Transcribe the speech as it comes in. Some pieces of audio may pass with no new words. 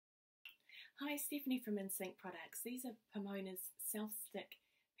Hi, Stephanie from InSync Products. These are Pomona's self-stick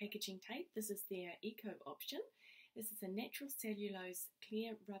packaging tape. This is their Eco option. This is a natural cellulose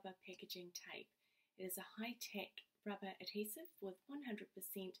clear rubber packaging tape. It is a high-tech rubber adhesive with 100%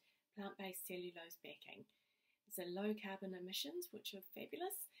 plant-based cellulose backing. It's a low carbon emissions, which are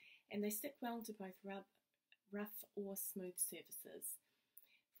fabulous, and they stick well to both rough or smooth surfaces.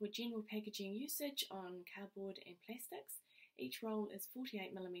 For general packaging usage on cardboard and plastics, each roll is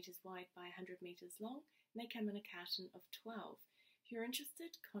 48mm wide by 100m long, and they come in a carton of 12. If you're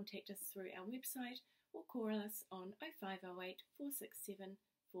interested, contact us through our website or call us on 0508 467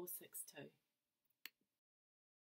 462.